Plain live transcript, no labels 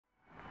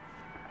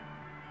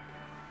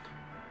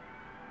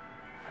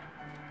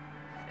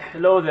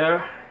Hello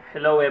there.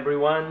 Hello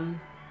everyone.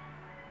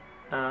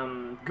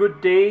 Good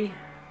day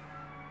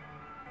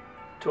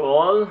to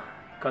all,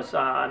 because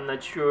I'm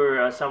not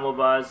sure some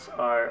of us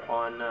are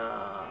on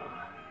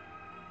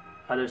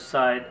other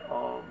side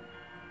of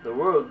the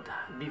world,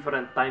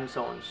 different time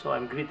zones. So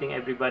I'm greeting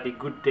everybody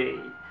good day.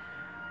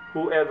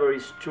 Whoever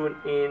is tuned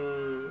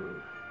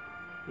in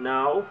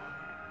now,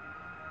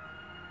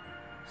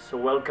 so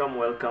welcome.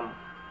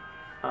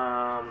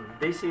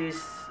 This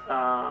is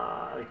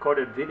a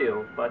recorded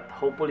video, but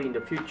hopefully in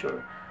the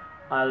future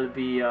I'll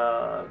be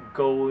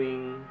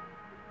going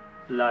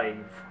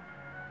live.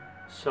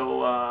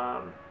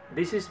 So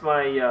this is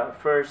my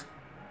first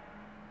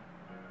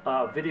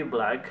video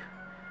blog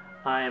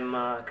I'm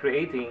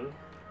creating.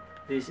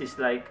 This is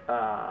like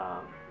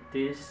I'm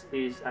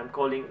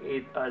calling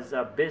it as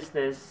a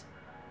business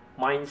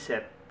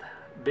mindset,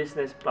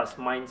 business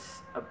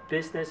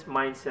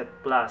mindset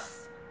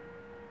plus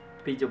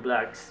video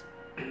blogs.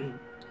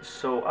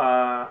 So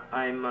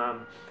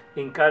I'm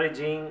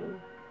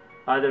encouraging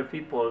other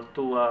people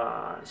to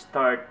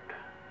start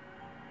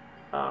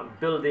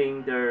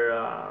building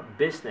their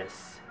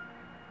business,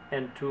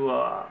 and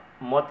to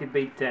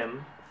motivate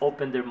them,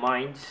 open their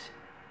minds,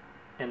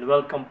 and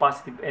welcome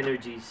positive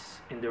energies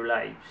in their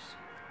lives.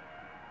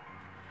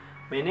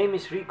 My name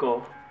is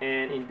Rico,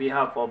 and in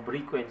behalf of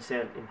Rico and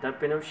Cell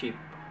Entrepreneurship,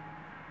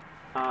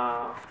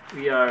 uh,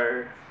 we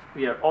are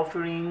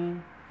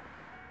offering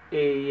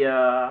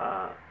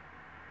a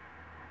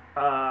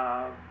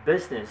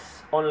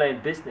business, online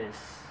business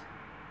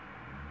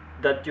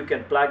that you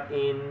can plug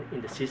in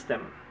the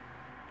system,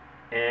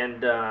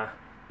 and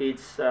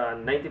it's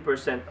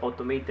 90%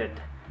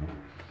 automated,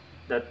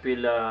 that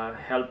will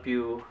help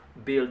you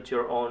build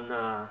your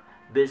own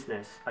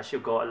business as you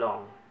go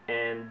along,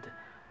 and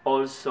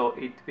also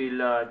it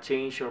will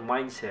change your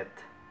mindset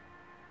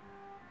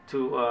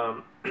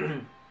to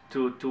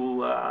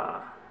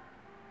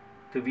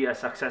to be a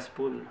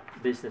successful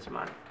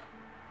businessman.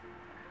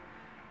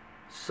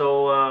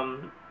 So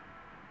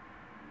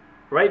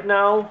right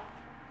now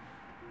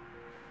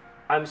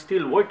I'm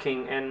still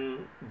working,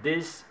 and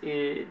this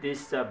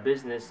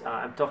business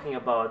I'm talking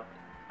about,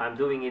 I'm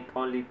doing it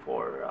only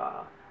for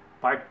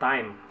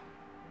part-time,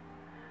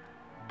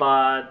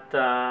 but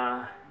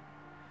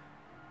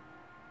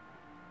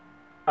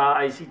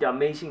I see the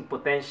amazing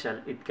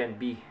potential it can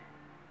be.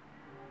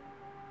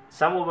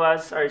 Some of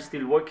us are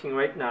still working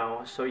right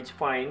now, so it's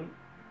fine,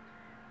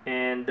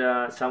 and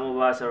some of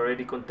us are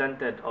already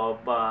contented of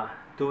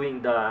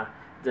doing the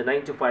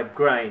 9 to 5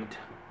 grind,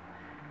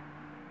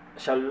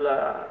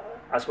 shall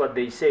as what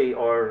they say,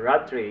 or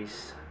rat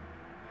race.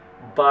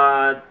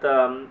 But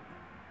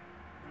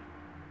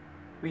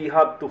we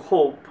have to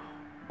hope,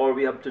 or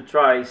we have to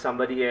try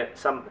some other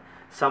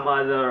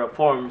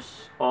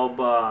forms of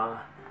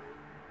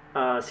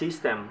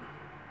system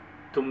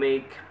to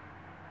make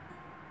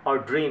our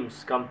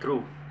dreams come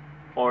true,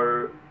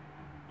 or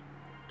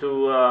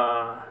to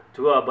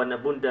have an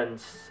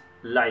abundance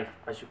life,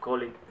 as you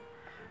call it.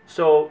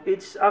 So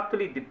it's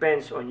actually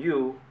depends on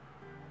you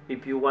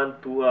if you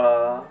want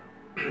to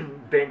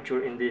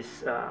venture in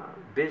this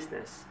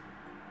business.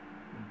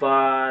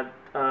 But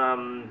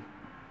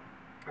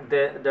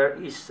there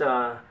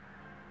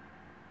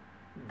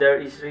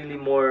is really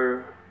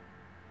more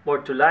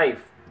to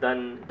life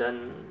than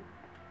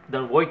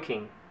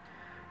working,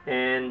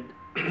 and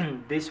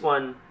this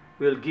one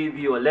will give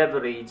you a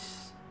leverage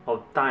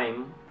of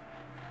time.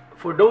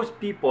 For those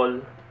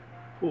people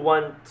who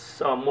want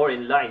more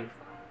in life,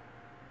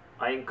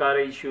 I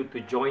encourage you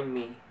to join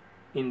me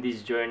in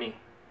this journey.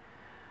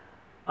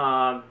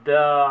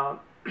 The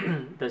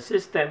the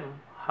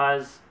system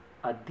has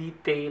a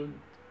detailed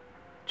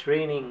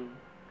training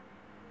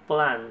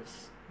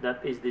plans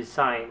that is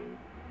designed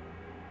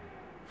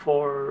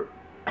for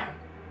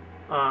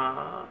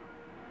uh,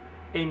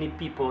 any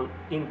people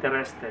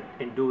interested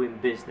in doing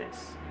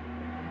business.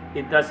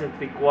 It doesn't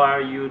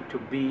require you to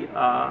be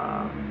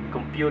a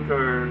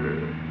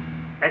computer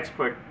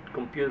expert,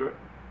 computer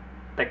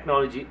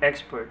technology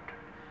expert.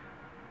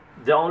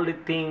 The only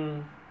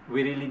thing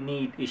we really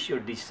need is your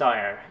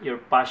desire, your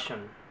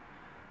passion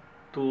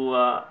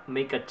to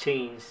make a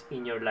change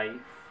in your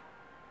life.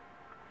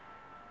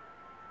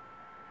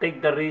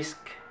 Take the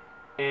risk,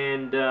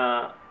 and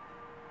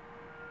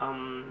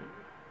um,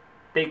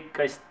 take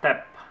a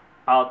step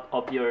out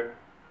of your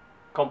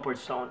comfort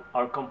zone,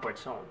 our comfort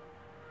zone.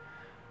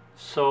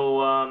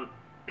 So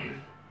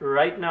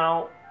right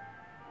now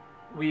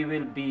we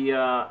will be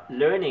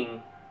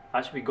learning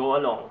as we go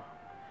along.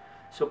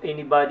 So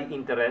anybody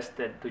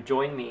interested to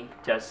join me,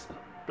 just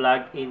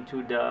plug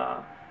into the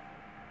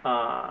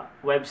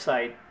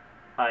website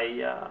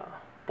I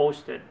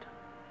posted,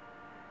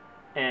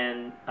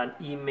 and an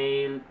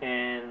email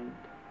and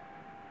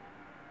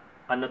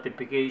a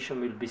notification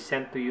will be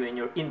sent to you in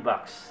your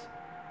inbox.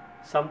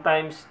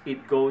 Sometimes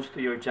it goes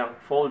to your junk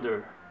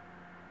folder,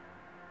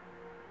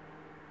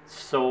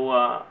 so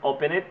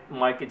open it,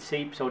 mark it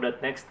safe, so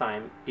that next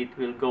time it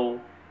will go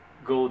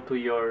to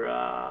your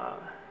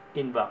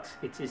inbox.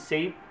 It is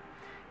safe.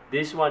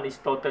 This one is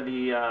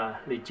totally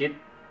legit.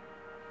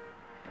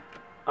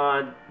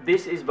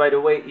 This is, by the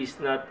way, is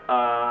not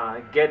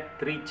get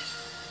rich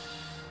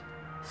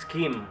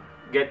scheme,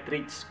 get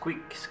rich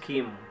quick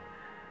scheme.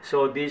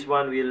 So this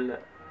one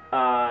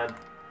uh,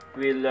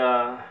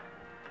 will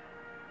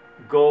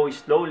go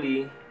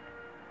slowly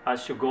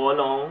as you go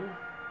along.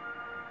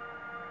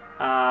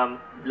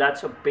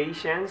 Lots of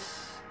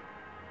patience,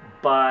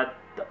 but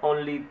the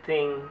only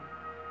thing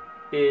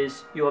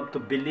is you have to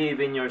believe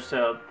in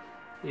yourself.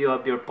 You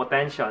have your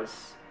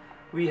potentials.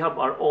 We have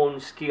our own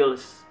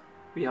skills.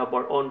 We have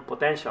our own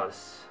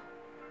potentials.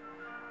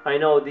 I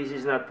know this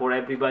is not for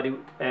everybody,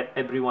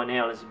 everyone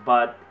else,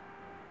 but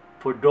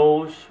for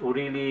those who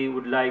really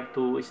would like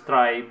to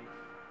strive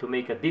to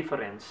make a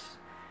difference,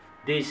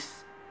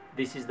 this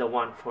is the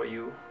one for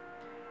you.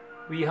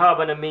 We have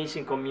an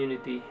amazing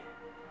community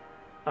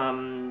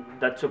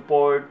that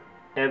support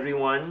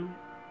everyone,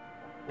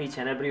 each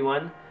and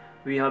everyone.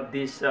 We have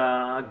this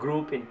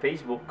group in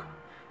Facebook.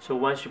 So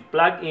once you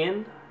plug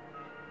in,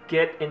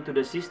 get into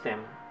the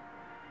system,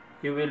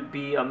 you will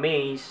be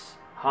amazed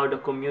how the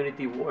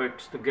community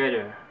works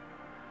together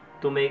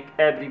to make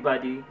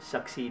everybody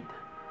succeed.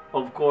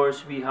 Of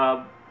course, we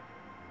have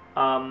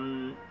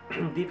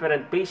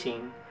different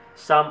pacing.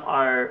 Some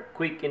are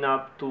quick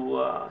enough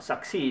to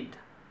succeed,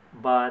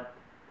 but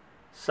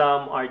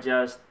some are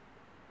just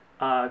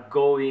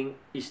going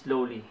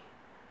slowly.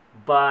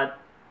 But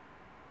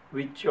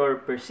with your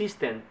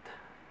persistent,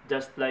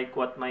 just like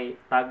what my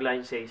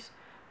tagline says,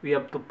 we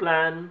have to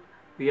plan,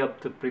 we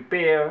have to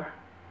prepare,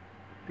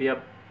 we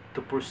have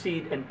to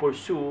proceed and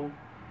pursue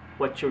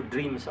what your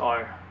dreams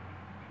are.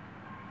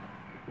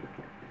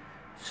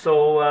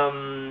 So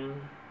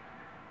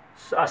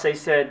as I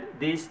said,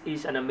 this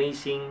is an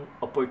amazing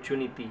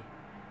opportunity.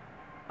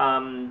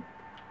 Um,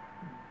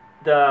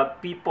 the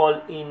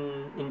people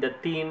in the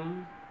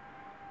team,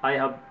 I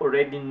have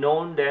already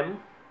known them,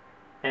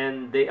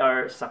 and they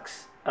are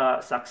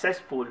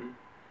successful,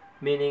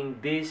 meaning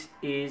this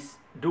is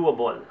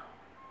doable.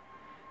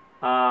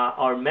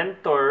 Our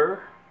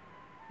mentor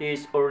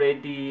is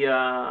already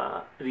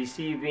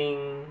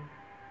receiving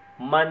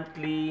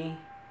monthly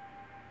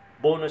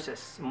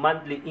bonuses,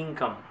 monthly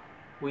income,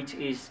 which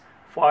is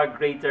far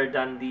greater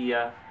than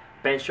the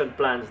pension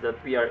plans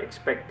that we are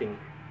expecting.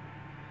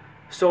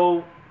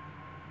 So,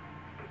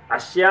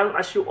 as young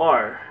as you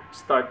are,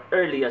 start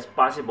early as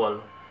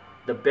possible,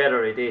 the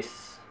better it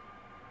is.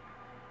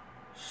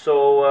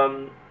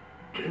 So,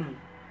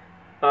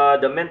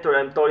 the mentor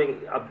I'm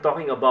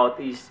talking about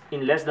is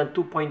in less than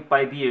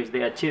 2.5 years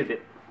they achieve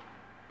it.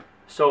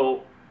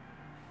 So,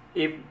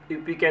 if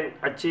we can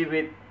achieve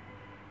it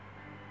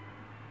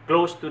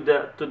close to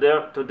their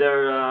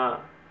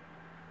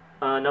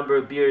number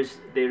of years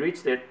they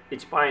reached it,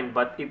 it's fine.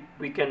 But if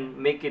we can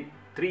make it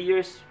 3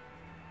 years,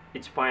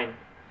 it's fine.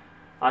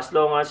 As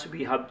long as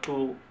we have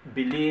to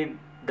believe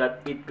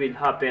that it will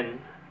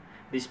happen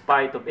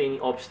despite of any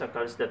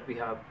obstacles that we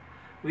have.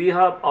 We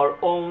have our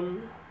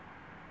own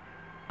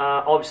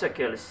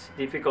obstacles,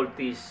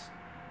 difficulties,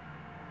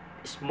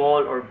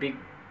 small or big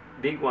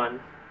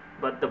one.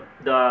 But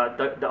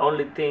the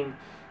only thing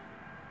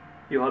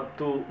you have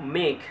to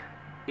make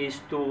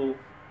is to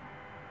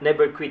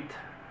never quit.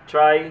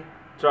 Try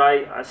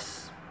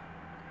as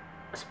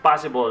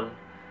possible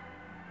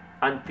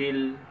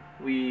until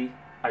we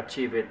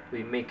achieve it,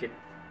 we make it.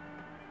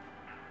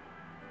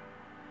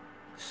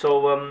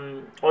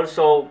 So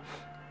also,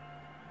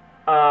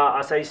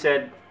 as I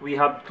said, we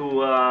have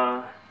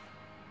to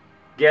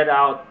get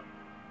out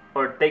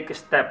or take a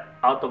step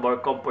out of our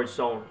comfort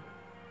zone.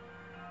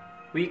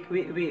 We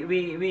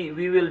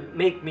will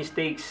make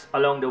mistakes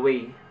along the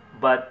way,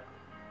 but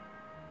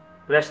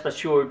rest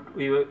assured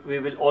we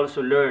will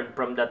also learn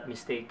from that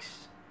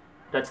mistakes.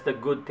 That's the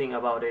good thing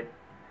about it.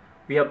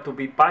 We have to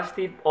be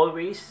positive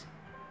always.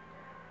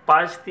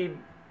 Positive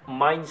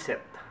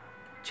mindset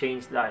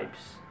change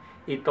lives.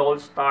 It all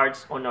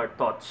starts on our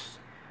thoughts.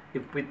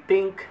 If we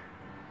think,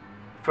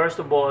 first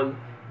of all,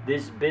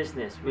 this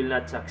business will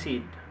not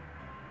succeed,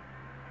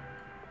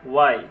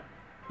 why?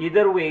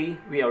 Either way,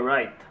 we are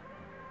right.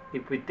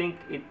 If we think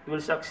it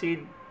will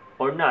succeed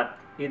or not,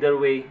 either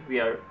way, we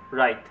are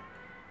right.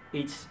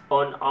 It's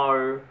on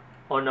our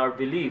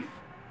belief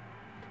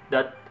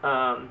that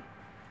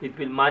it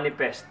will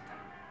manifest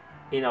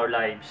in our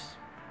lives.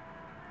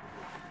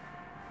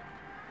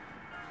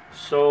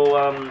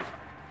 So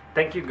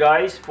thank you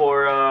guys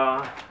for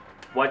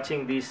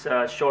watching this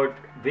short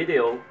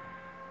video.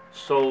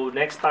 So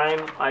next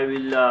time I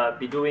will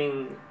be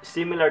doing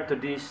similar to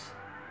this.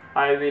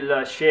 I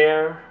will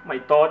share my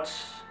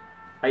thoughts,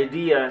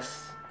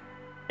 ideas,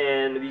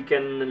 and we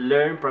can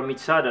learn from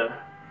each other.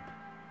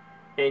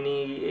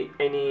 Any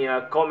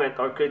comment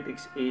or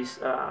critics is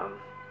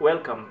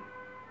welcome.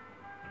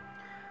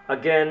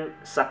 Again,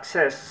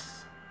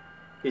 success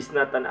is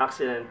not an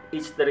accident.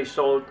 It's the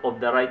result of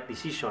the right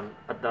decision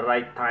at the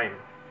right time.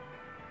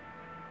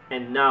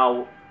 And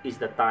now is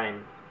the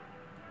time.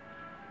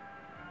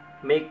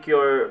 Make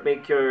your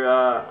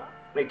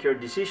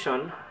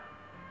decision.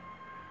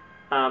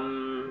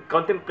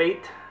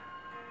 Contemplate,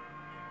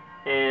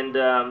 and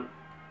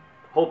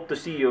hope to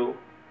see you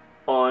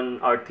on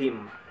our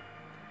team.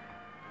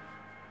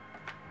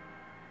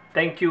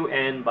 Thank you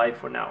and bye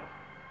for now.